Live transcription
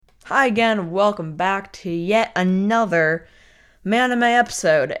Hi again, welcome back to yet another Manime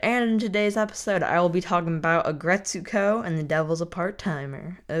episode. And in today's episode, I will be talking about Aggretsuko and the Devil's a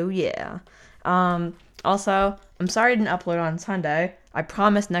Part-Timer. Oh yeah. Also, I'm sorry I didn't upload on Sunday. I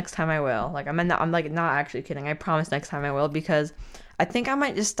promise next time I will. I'm not actually kidding. I promise next time I will because I think I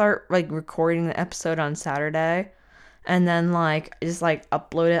might just start recording the episode on Saturday and then just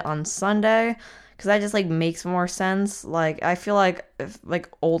upload it on Sunday because that just makes more sense. I feel like if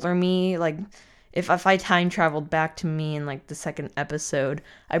older me, if I time traveled back to me in the second episode,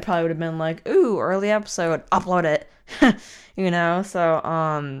 I probably would have been like, ooh, early episode, upload it.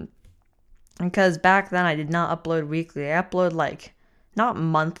 So because back then I did not upload weekly. I upload not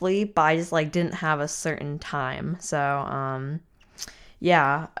monthly, but I just didn't have a certain time. So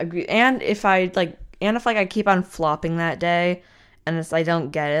yeah, agree. And if I I keep on flopping that day and I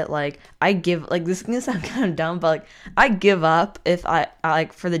don't get it, I give, this is gonna sound kind of dumb, but I give up if I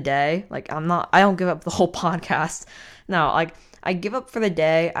for the day. I don't give up the whole podcast. No, I give up for the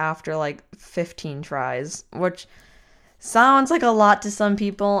day after 15 tries, which sounds like a lot to some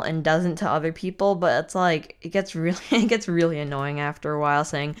people and doesn't to other people, but it's it gets really annoying after a while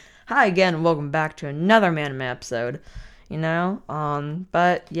saying, "Hi again, welcome back to another Manime episode."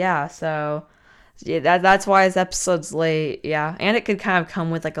 But yeah, so yeah, that's why this episode's late. Yeah, and it could kind of come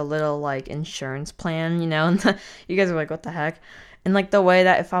with a little insurance plan, and you guys are like, what the heck? And the way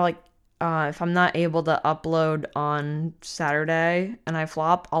that if I'm not able to upload on Saturday and I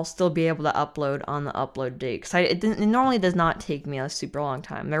flop, I'll still be able to upload on the upload date. Because it normally does not take me a super long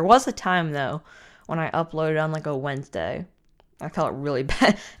time. There was a time, though, when I uploaded on a Wednesday. I felt really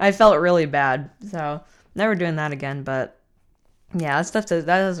bad. So, never doing that again. But, yeah, that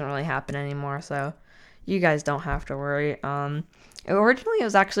doesn't really happen anymore. So, you guys don't have to worry. Originally, it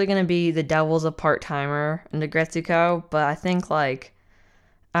was actually going to be The Devil's a Part-Timer and Aggretsuko. But I think, I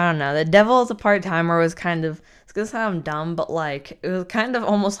don't know. The Devil is a Part-Timer was kind of, it's gonna sound dumb, but it was kind of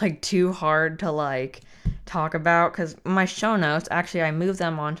almost too hard to talk about because my show notes, actually I moved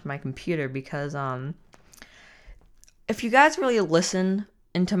them onto my computer because if you guys really listen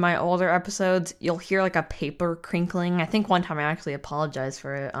into my older episodes, you'll hear a paper crinkling. I think one time I actually apologized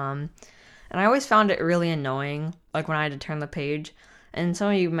for it. And I always found it really annoying when I had to turn the page. And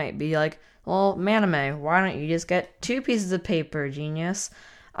some of you might be like, well, Manime, why don't you just get 2 pieces of paper, genius?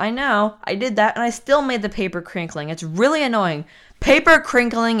 I know, I did that, and I still made the paper crinkling. It's really annoying. Paper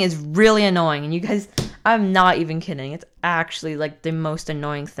crinkling is really annoying, and you guys, I'm not even kidding. It's actually, the most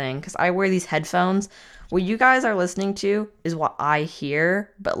annoying thing, because I wear these headphones. What you guys are listening to is what I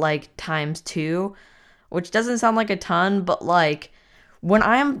hear, but, times 2, which doesn't sound like a ton, but, when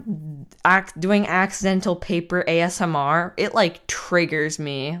I'm doing accidental paper ASMR, it, triggers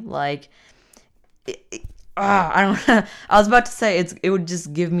me. I don't. I was about to say it would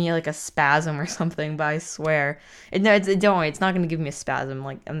just give me a spasm or something, but I swear, don't worry, it's not gonna give me a spasm.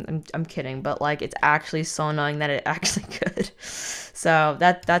 I'm kidding, but it's actually so annoying that it actually could. So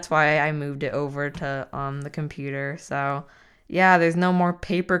that's why I moved it over to the computer. So yeah, there's no more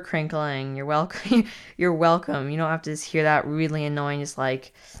paper crinkling. You're welcome. You're welcome. You don't have to just hear that really annoying. Just I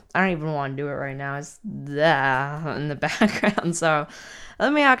don't even want to do it right now. It's that in the background. So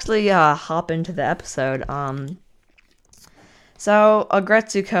let me actually hop into the episode. So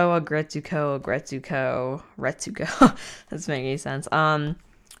Retsuko. Doesn't make any sense.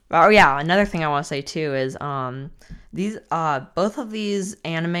 Oh yeah, another thing I want to say too is these both of these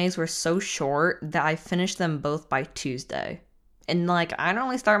animes were so short that I finished them both by Tuesday. And I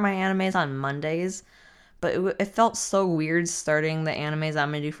normally start my animes on Mondays, but it felt so weird starting the animes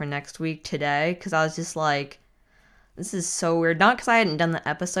I'm gonna do for next week today because I was just this is so weird. Not because I hadn't done the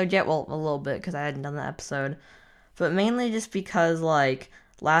episode yet. Well, a little bit because I hadn't done the episode. But mainly just because,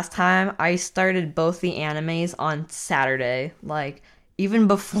 last time I started both the animes on Saturday. Even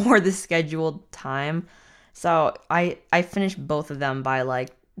before the scheduled time. So I finished both of them by,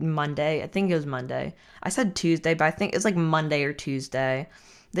 Monday. I think it was Monday. I said Tuesday, but I think it's, Monday or Tuesday.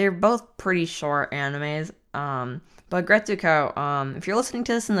 They're both pretty short animes. But Aggretsuko, if you're listening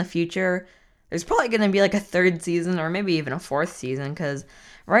to this in the future, there's probably going to be a 3rd season or maybe even a 4th season because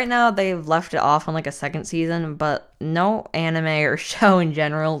right now they've left it off on a 2nd season, but no anime or show in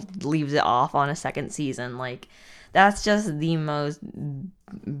general leaves it off on a 2nd season. That's just the most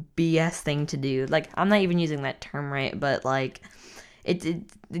BS thing to do. I'm not even using that term right, but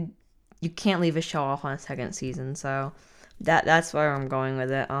you can't leave a show off on a 2nd season, so that's where I'm going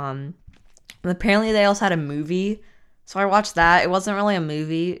with it. Apparently they also had a movie, so I watched that. It wasn't really a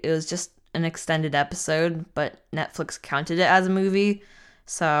movie, it was just an extended episode, but Netflix counted it as a movie.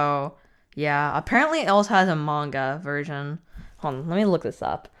 So yeah, apparently it also has a manga version. Hold on, let me look this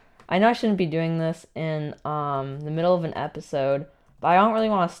up. I know I shouldn't be doing this in the middle of an episode, but I don't really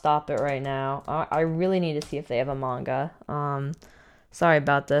want to stop it right now. I really need to see if they have a manga. Sorry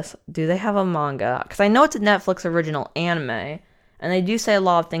about this. Do they have a manga? Because I know it's a Netflix original anime, and they do say a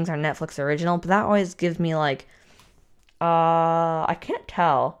lot of things are Netflix original, but that always gives me like, I can't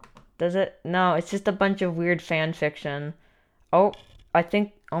tell. Does it? No, it's just a bunch of weird fan fiction. Oh, I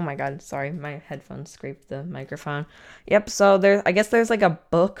think. Oh my god, sorry, my headphones scraped the microphone. Yep. So I guess there's like a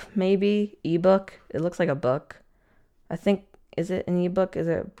book, maybe ebook. It looks like a book. I think. Is it an ebook? Is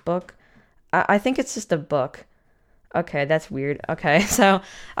it a book? I think it's just a book. Okay, that's weird. Okay, so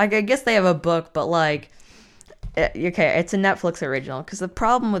I guess they have a book, but like, okay, it's a Netflix original. Because the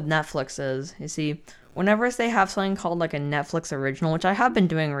problem with Netflix is, you see, whenever they have something called like a Netflix original, which I have been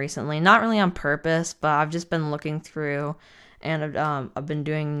doing recently, not really on purpose, but I've just been looking through, and I've been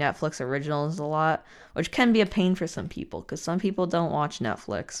doing Netflix originals a lot, which can be a pain for some people, because some people don't watch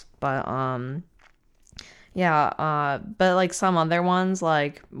Netflix, but yeah, but like some other ones,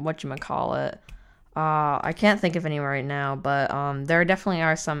 like whatchamacallit, I can't think of any right now, but there definitely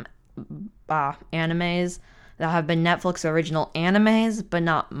are some animes that have been Netflix original animes, but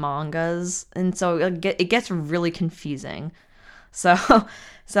not mangas, and so it gets really confusing. So,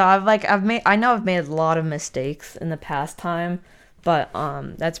 so I know I've made a lot of mistakes in the past time, but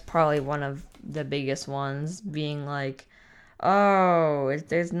that's probably one of the biggest ones, being like, oh,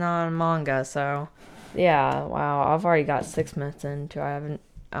 there's not a manga, so. Yeah, wow, I've already got 6 minutes into. I haven't.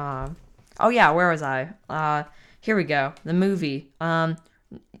 Oh yeah, where was I? Here we go. The movie.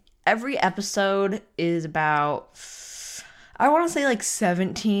 Every episode is about, I want to say like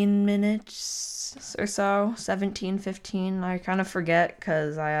 17 minutes or so, 17, 15. I kind of forget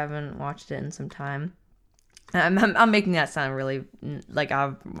because I haven't watched it in some time. I'm making that sound really like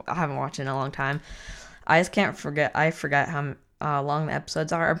I haven't watched it in a long time. I just can't forget. I forget how long the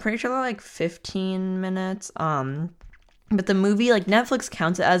episodes are. I'm pretty sure they're like 15 minutes. But the movie, like Netflix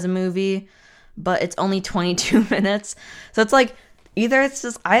counts it as a movie, but it's only 22 minutes. So it's like either it's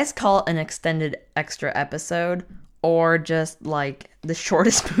just, I just call it an extended extra episode, or just like the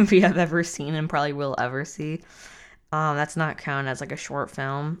shortest movie I've ever seen and probably will ever see. That's not counted as like a short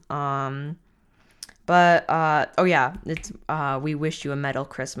film. But oh yeah, it's We Wish You a Metal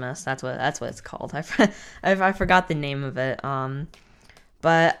Christmas. That's what it's called. I forgot the name of it.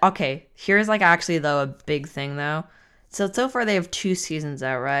 But okay, here's like actually though a big thing though. So far they have 2 seasons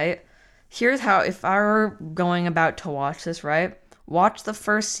out, right? Here's how, if I were going about to watch this, right? Watch the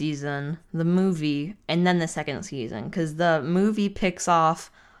first season, the movie, and then the second season, because the movie picks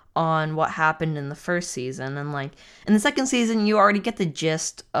off on what happened in the first season, and like in the second season you already get the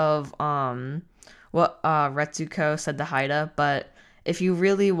gist of what Retsuko said to Haida, but if you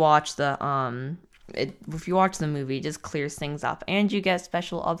really watch if you watch the movie, it just clears things up, and you get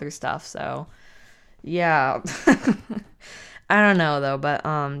special other stuff. So, yeah, I don't know though, but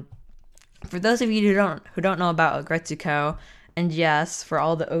for those of you who don't know about Retsuko, and yes, for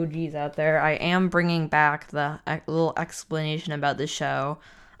all the OGs out there, I am bringing back the little explanation about the show.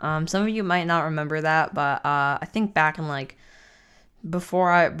 Some of you might not remember that, but I think back in like before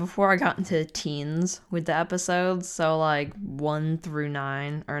I got into teens with the episodes, so like 1 through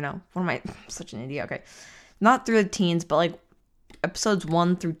 9, or no, what am I? I'm such an idiot. Okay, not through the teens, but like episodes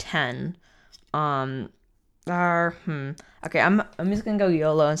 1 through 10. Okay, I'm just gonna go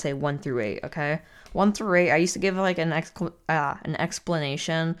YOLO and say 1 through 8. Okay, 1 through 8. I used to give like an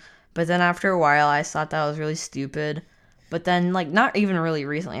explanation, but then after a while, I thought that was really stupid. But then, like, not even really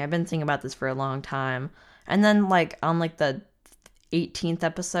recently. I've been thinking about this for a long time, and then like on like the 18th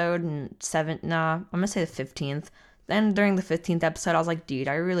episode and I'm gonna say the 15th. Then during the 15th episode, I was like, dude,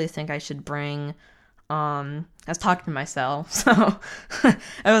 I really think I should bring. I was talking to myself, so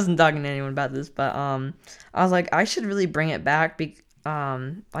I wasn't talking to anyone about this, but I was like, I should really bring it back.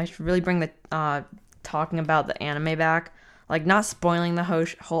 I should really bring the talking about the anime back, like not spoiling the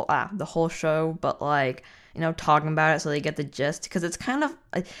whole show, but like, you know, talking about it so they get the gist, because it's kind of,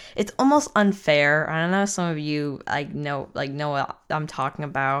 it's almost unfair. I don't know if some of you know what I'm talking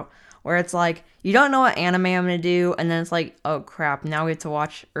about, where it's like you don't know what anime I'm gonna do, and then it's like, oh crap, now we have to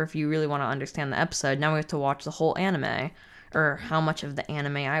watch, or if you really want to understand the episode, now we have to watch the whole anime, or how much of the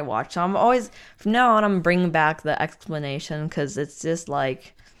anime I watch. So I'm always, from now on, I'm bringing back the explanation, because it's just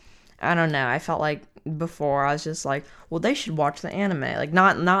like, I don't know, I felt like before I was just like, well, they should watch the anime, like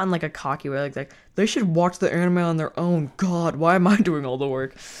not in like a cocky way, like they should watch the anime on their own. God, why am I doing all the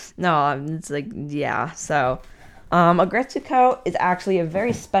work? No, it's like, yeah. So Agretsuko is actually a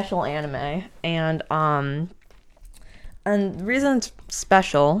very special anime, and the reason it's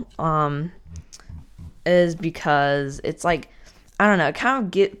special is because it's like, I don't know, it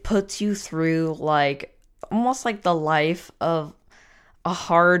kind of puts you through like almost like the life of a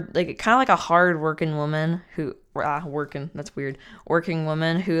hard, like kind of like a hard working woman who working, that's weird, working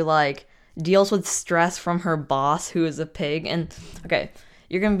woman who like deals with stress from her boss who is a pig. And okay,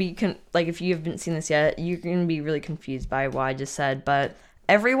 you're gonna be like, if you haven't seen this yet, you're gonna be really confused by what I just said, but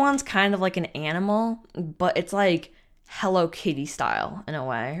everyone's kind of like an animal, but it's like Hello Kitty style in a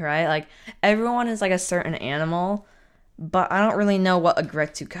way, right? Like everyone is like a certain animal, but I don't really know what a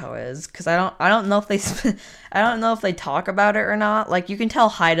Gretsuko is because I don't know if they I don't know if they talk about it or not. Like you can tell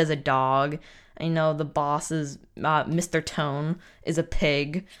Haida's a dog. You know the boss is Mr. Tone is a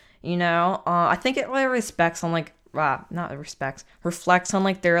pig. You know, I think it really respects on like not respects reflects on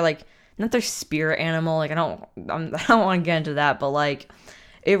like their like not their spirit animal. Like I don't want to get into that, but like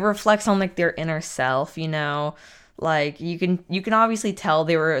it reflects on like their inner self. You know, like you can obviously tell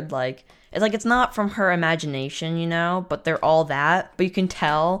they were like. It's like it's not from her imagination, you know, but they're all that. But you can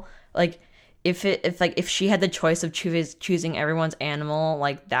tell, like, if she had the choice of choosing everyone's animal,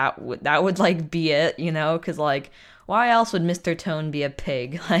 like that would like be it, you know, because like why else would Mr. Tone be a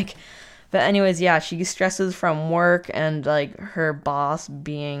pig? Like, but anyways, yeah, she stresses from work and like her boss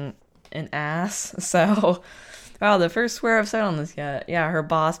being an ass. So, wow, the first swear I've said on this yet. Yeah, her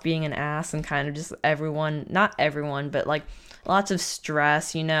boss being an ass and kind of just everyone, not everyone, but like. Lots of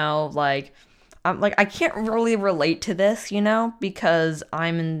stress, you know, like I can't really relate to this, you know, because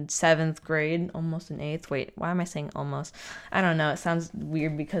I'm in 7th grade, almost in 8th. Wait, why am I saying almost? I don't know. It sounds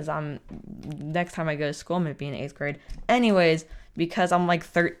weird because next time I go to school, I'm going to be in 8th grade. Anyways, because I'm like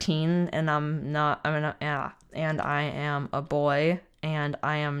 13 and I'm not, and I am a boy and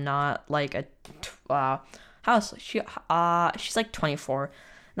I am not like she's like 24.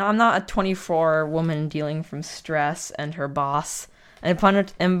 Now, I'm not a 24 woman dealing from stress and her boss and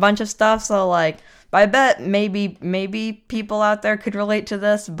a bunch of stuff. So, like, I bet maybe people out there could relate to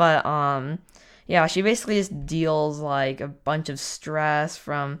this. But, yeah, she basically just deals, like, a bunch of stress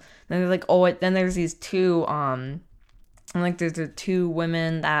from, then there's, like, then there's these two, and, like, there's the two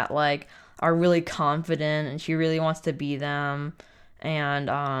women that, like, are really confident and she really wants to be them.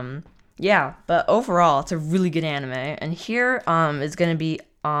 And, yeah, but overall, it's a really good anime. And here, is going to be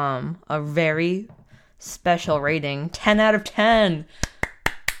a very special rating, 10 out of 10.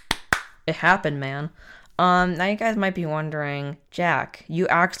 It happened, man. Now you guys might be wondering, Jack, you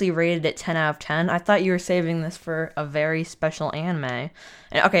actually rated it 10 out of 10? I thought you were saving this for a very special anime.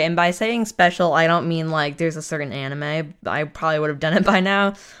 And, okay, and by saying special, I don't mean like there's a certain anime. I probably would have done it by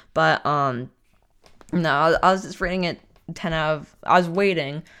now, but no, I was just rating it 10 out of. I was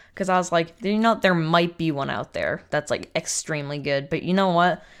waiting. Because I was like, you know, there might be one out there that's, like, extremely good. But you know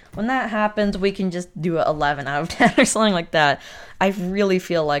what? When that happens, we can just do an 11 out of 10 or something like that. I really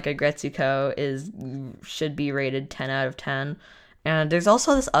feel like a Gretsuko should be rated 10 out of 10. And there's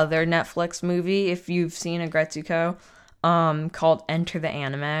also this other Netflix movie, if you've seen a Gretsuko, called Enter the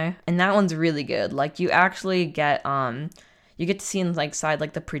Anime. And that one's really good. Like, you actually get to see inside,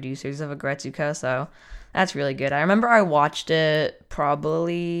 like, the producers of a Gretsuko, so... That's really good. I remember I watched it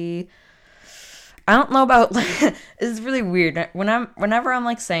probably. I don't know about. It's really weird. Whenever I'm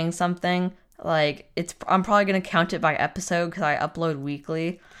like saying something, like I'm probably gonna count it by episode because I upload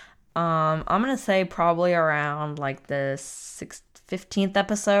weekly. I'm gonna say probably around like the 15th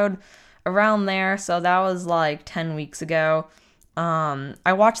episode, around there. So that was like 10 weeks ago.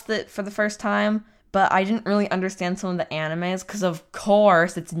 I watched it for the first time. But I didn't really understand some of the animes because, of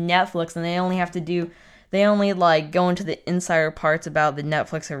course, it's Netflix and they only like go into the insider parts about the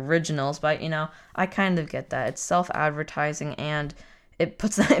Netflix originals, but you know, I kind of get that. It's self-advertising and it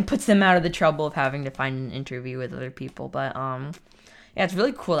puts them out of the trouble of having to find an interview with other people. But yeah, it's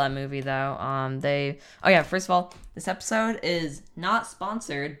really cool, that movie though. First of all, this episode is not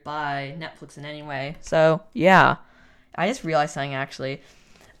sponsored by Netflix in any way. So yeah. I just realized something actually.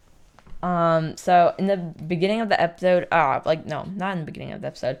 So in the beginning of the episode, not in the beginning of the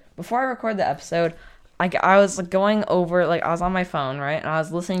episode. Before I record the episode, I was like going over, like I was on my phone, right? And I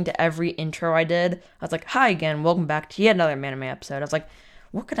was listening to every intro I did. I was like, hi again, welcome back to yet another anime episode. I was like,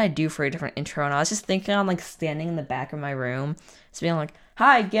 what could I do for a different intro? And I was just thinking on like standing in the back of my room, just being like,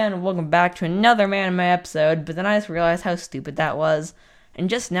 hi again, welcome back to another anime episode. But then I just realized how stupid that was. And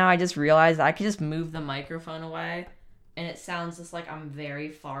just now I just realized I could just move the microphone away and it sounds just like I'm very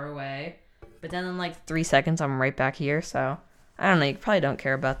far away. But then in like 3 seconds I'm right back here, so I don't know, you probably don't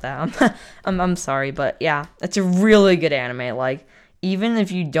care about that. I'm sorry, but yeah, it's a really good anime. Like, even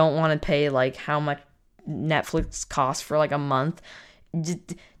if you don't want to pay like how much Netflix costs for like a month,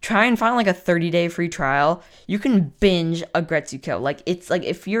 just try and find like a 30-day free trial. You can binge a Gretsuko. Like, it's like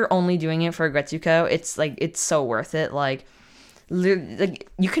if you're only doing it for a Gretsuko, it's like it's so worth it. Like like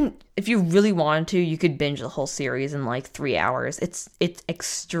you can, if you really wanted to, you could binge the whole series in like 3 hours. It's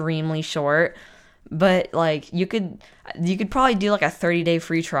extremely short, but like you could probably do like a 30-day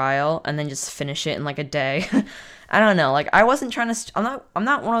free trial and then just finish it in like a day. I don't know. Like I wasn't trying to. I'm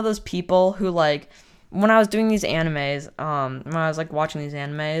not one of those people who like when I was doing these animes. When I was like watching these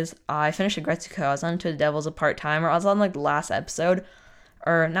animes, I finished Agretsuko. I was on to The Devil's a Part-Timer. I was on like the last episode,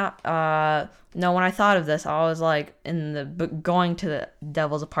 or not. No, when I thought of this, I was like in the going to The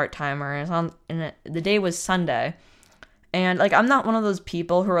Devil's a Part-Timer. And it was on, and the day was Sunday. And, like, I'm not one of those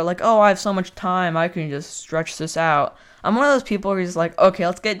people who are like, oh, I have so much time, I can just stretch this out. I'm one of those people who's like, okay,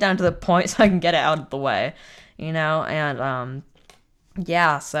 let's get down to the point so I can get it out of the way, you know? And,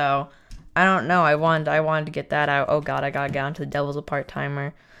 yeah, so, I don't know, I wanted to get that out. Oh, God, I gotta get onto The Devil's a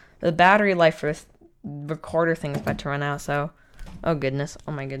Part-Timer. The battery life for this recorder thing is about to run out, so, oh, goodness,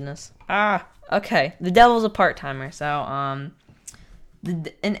 oh, my goodness. Okay, The Devil's a Part-Timer, so,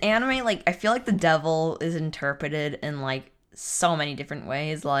 in anime, like, I feel like the devil is interpreted in, like, so many different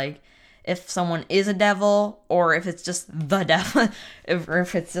ways. Like, if someone is a devil, or if it's just the devil,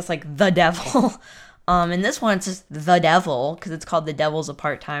 if it's just, like, the devil. In this one, it's just the devil, because it's called The Devil's a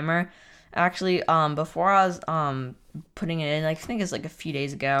Part-Timer. Actually, before I was, putting it in, like, I think it's, like, a few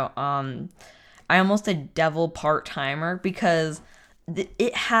days ago, I almost did Devil Part-Timer, because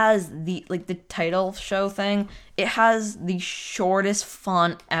it has the title show thing, it has the shortest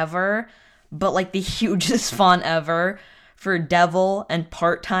font ever, but like the hugest font ever for devil and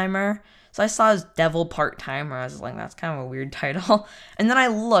part-timer. So I saw as Devil Part-Timer. I was like, that's kind of a weird title. And then I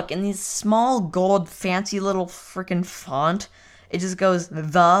look, and these small gold fancy little freaking font, it just goes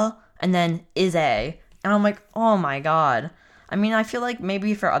the and then is a, and I'm like, oh my god. I mean, I feel like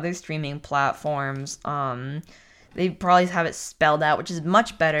maybe for other streaming platforms, they probably have it spelled out, which is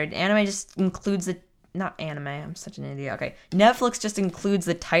much better. Anime just includes the... Not anime, I'm such an idiot. Okay, Netflix just includes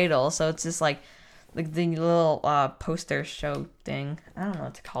the title, so it's just like the little poster show thing. I don't know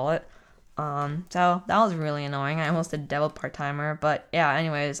what to call it. So that was really annoying. I almost did Devil Part-Timer, but yeah,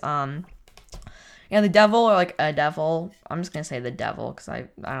 anyways, yeah, the devil, or like a devil. I'm just gonna say the devil, because I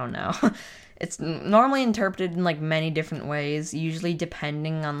don't know. It's normally interpreted in, like, many different ways, usually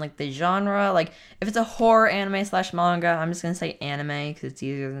depending on, like, the genre. Like, if it's a horror anime / manga, I'm just gonna say anime, because it's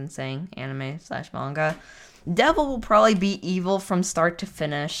easier than saying anime / manga. Devil will probably be evil from start to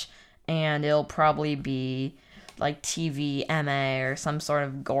finish, and it'll probably be, like, TV, MA, or some sort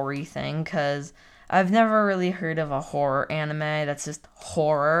of gory thing, because I've never really heard of a horror anime that's just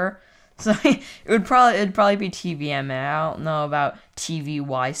horror. So it'd probably be TVMA. I don't know about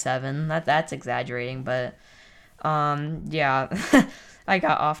TVY7. That's exaggerating, but yeah, I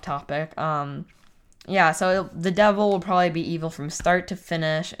got off topic. Yeah, so the devil will probably be evil from start to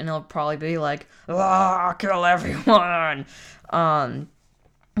finish, and it'll probably be like, kill everyone. But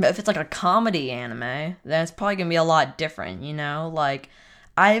if it's like a comedy anime, then it's probably gonna be a lot different, you know? Like,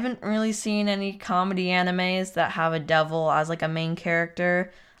 I haven't really seen any comedy animes that have a devil as like a main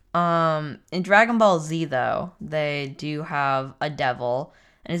character. In Dragon Ball Z, though, they do have a devil,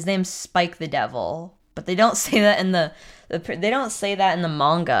 and his name's Spike the Devil. But they don't say that in the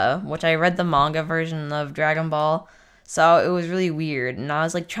manga, which I read the manga version of Dragon Ball, so it was really weird. And I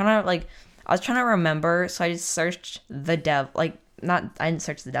was like trying to remember, so I just searched the devil. I didn't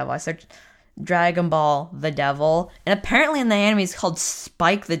search the devil. I searched Dragon Ball the Devil, and apparently in the anime it's called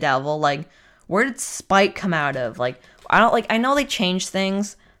Spike the Devil. Like, where did Spike come out of? Like, I know they changed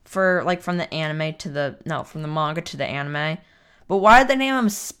things for, like, from the manga to the anime. But why did they name him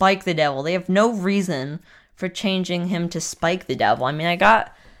Spike the Devil? They have no reason for changing him to Spike the Devil. I mean, I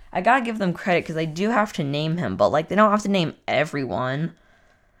gotta give them credit, because they do have to name him, but, like, they don't have to name everyone.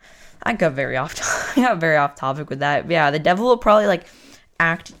 I got very off topic with that. Yeah, the devil will probably, like,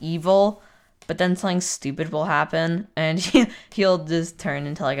 act evil, but then something stupid will happen, and he'll just turn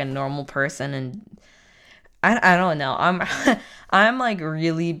into, like, a normal person, and I don't know. I'm like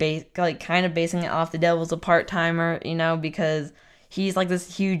really kind of basing it off The Devil's a Part-Timer, you know, because he's like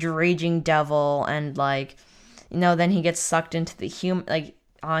this huge raging devil, and like, you know, then he gets sucked into the human, like,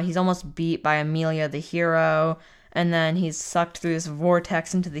 he's almost beat by Amelia the hero, and then he's sucked through this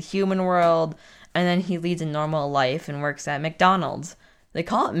vortex into the human world, and then he leads a normal life and works at McDonald's. They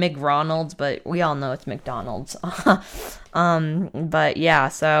call it McRonald's, but we all know it's McDonald's. But yeah,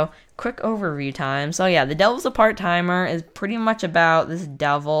 so quick overview time. So yeah, The Devil's a Part-Timer is pretty much about this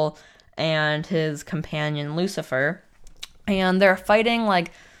devil and his companion Lucifer, and they're fighting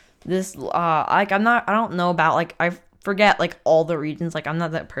like this. I don't know about, like, I forget like all the regions. Like, I'm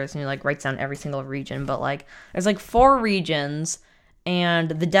not that person who like writes down every single region, but like there's like 4 regions, and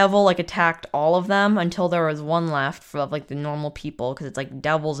the devil like attacked all of them until there was one left for like the normal people, because it's like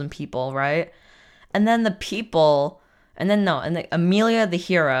devils and people, right? And then the people, and then no, and Amelia the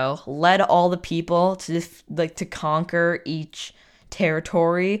hero led all the people to like to conquer each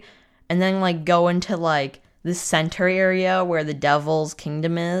territory, and then like go into like the center area where the devil's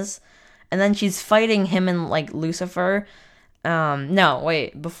kingdom is, and then she's fighting him and like Lucifer. No,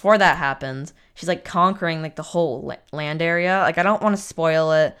 wait, before that happens, she's like conquering like the whole land area. Like, I don't want to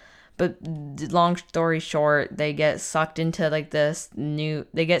spoil it, but long story short, they get sucked into like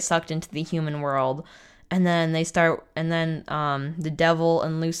they get sucked into the human world, and then the devil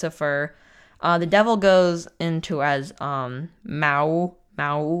and Lucifer, the devil goes into as Mau,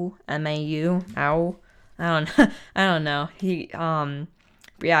 M-A-U, Mau. I don't I don't know. He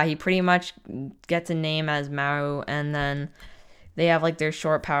pretty much gets a name as Mau, and then they have like their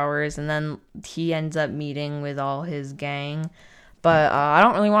short powers, and then he ends up meeting with all his gang. But I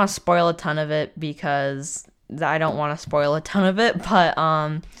don't really want to spoil a ton of it, because I don't want to spoil a ton of it. But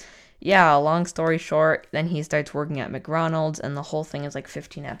yeah, long story short, then he starts working at McDonald's, and the whole thing is like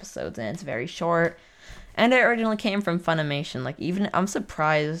 15 episodes, and it's very short. And it originally came from Funimation. Like, even I'm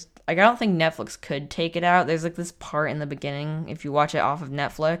surprised. Like, I don't think Netflix could take it out. There's like this part in the beginning, if you watch it off of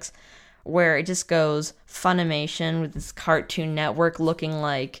Netflix, where it just goes Funimation with this Cartoon Network looking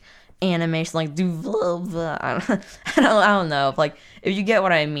like animation, like I don't know. Like, if you get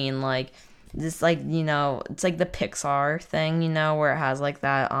what I mean, like this, like, you know, it's like the Pixar thing, you know, where it has like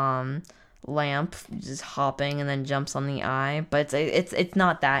that lamp just hopping and then jumps on the eye, but it's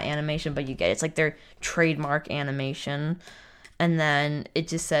not that animation, but you get it. It's like their trademark animation, and then it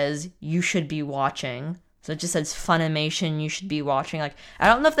just says you should be watching. So it just says Funimation, you should be watching. Like, I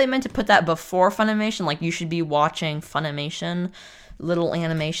don't know if they meant to put that before Funimation, like you should be watching Funimation, little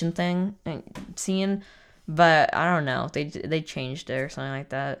animation thing scene, but I don't know. They changed it or something like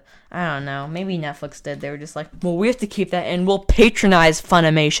that. I don't know. Maybe Netflix did. They were just like, well, we have to keep that in. We'll patronize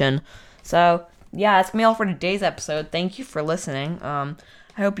Funimation. So yeah, that's gonna be all for today's episode. Thank you for listening. I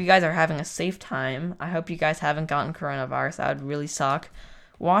hope you guys are having a safe time. I hope you guys haven't gotten coronavirus. That would really suck.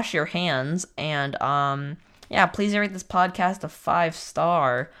 Wash your hands, and yeah, please rate this podcast a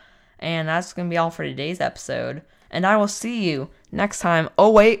 5-star. And that's gonna be all for today's episode. And I will see you next time.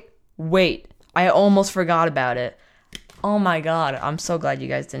 Oh wait, I almost forgot about it. Oh my god, I'm so glad you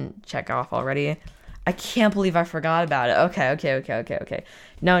guys didn't check off already. I can't believe I forgot about it. Okay.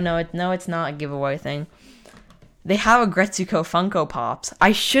 No, it's not a giveaway thing. They have a Gretsuko Funko Pops.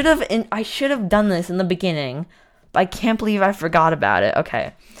 I should have done this in the beginning, but I can't believe I forgot about it.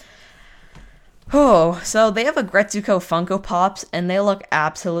 Okay. Oh, so they have a Gretsuko Funko Pops, and they look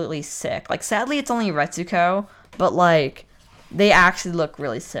absolutely sick. Like, sadly, it's only Retsuko, but like, they actually look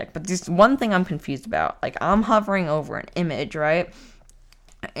really sick. But there's one thing I'm confused about. Like, I'm hovering over an image, right?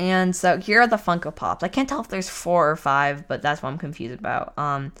 And so here are the Funko Pops. I can't tell if there's 4 or 5, but that's what I'm confused about.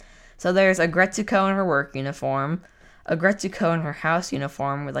 So there's a Gretsuko in her work uniform, a Gretsuko in her house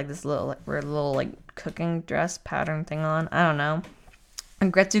uniform with like this little like cooking dress pattern thing on. I don't know. A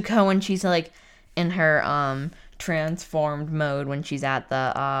Gretsuko when she's like in her transformed mode, when she's at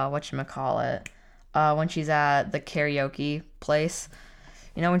the whatchamacallit, when she's at the karaoke place.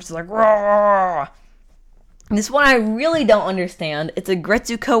 You know, when she's like, raw. This one I really don't understand. It's a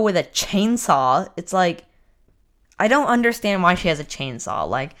Gretsuko with a chainsaw. It's like, I don't understand why she has a chainsaw.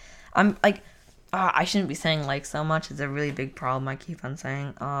 Like, I'm like, I shouldn't be saying like so much. It's a really big problem I keep on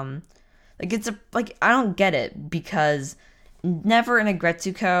saying. Like, it's I don't get it, because never in a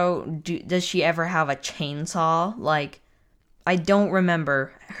Gretsuko does she ever have a chainsaw. Like, I don't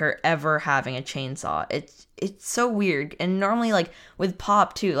remember her ever having a chainsaw. It's so weird. And normally, like, with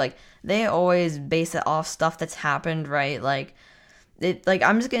Pop too, like, they always base it off stuff that's happened, right? Like,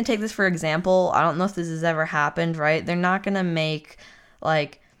 I'm just gonna take this for example. I don't know if this has ever happened, right? They're not gonna make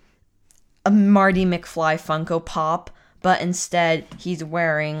like a Marty McFly Funko Pop, but instead he's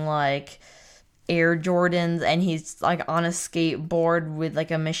wearing like Air Jordans, and he's like on a skateboard with like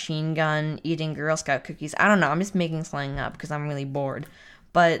a machine gun eating Girl Scout cookies. I don't know. I'm just making something up because I'm really bored.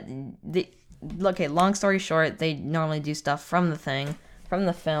 But okay, long story short, they normally do stuff from the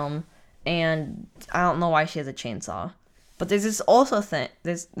film, and I don't know why she has a chainsaw. But there's this also thing.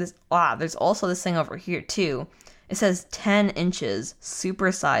 There's also this thing over here too. It says 10 inches,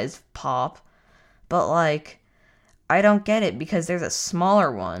 supersized Pop, but like, I don't get it, because there's a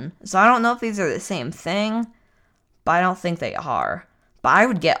smaller one. So I don't know if these are the same thing, but I don't think they are. But I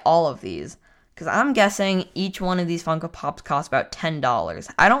would get all of these, because I'm guessing each one of these Funko Pops costs about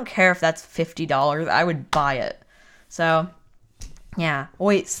 $10. I don't care if that's $50. I would buy it. So, yeah.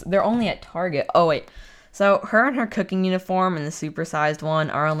 Wait, they're only at Target. Oh, wait. So her and her cooking uniform and the supersized one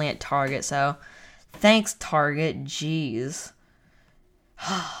are only at Target, so thanks Target. Jeez.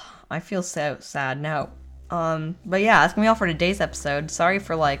 I feel so sad now. But yeah, that's gonna be all for today's episode. Sorry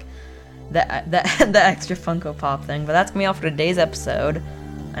for like the extra Funko Pop thing, but that's gonna be all for today's episode.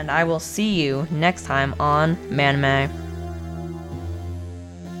 And I will see you next time on Manime.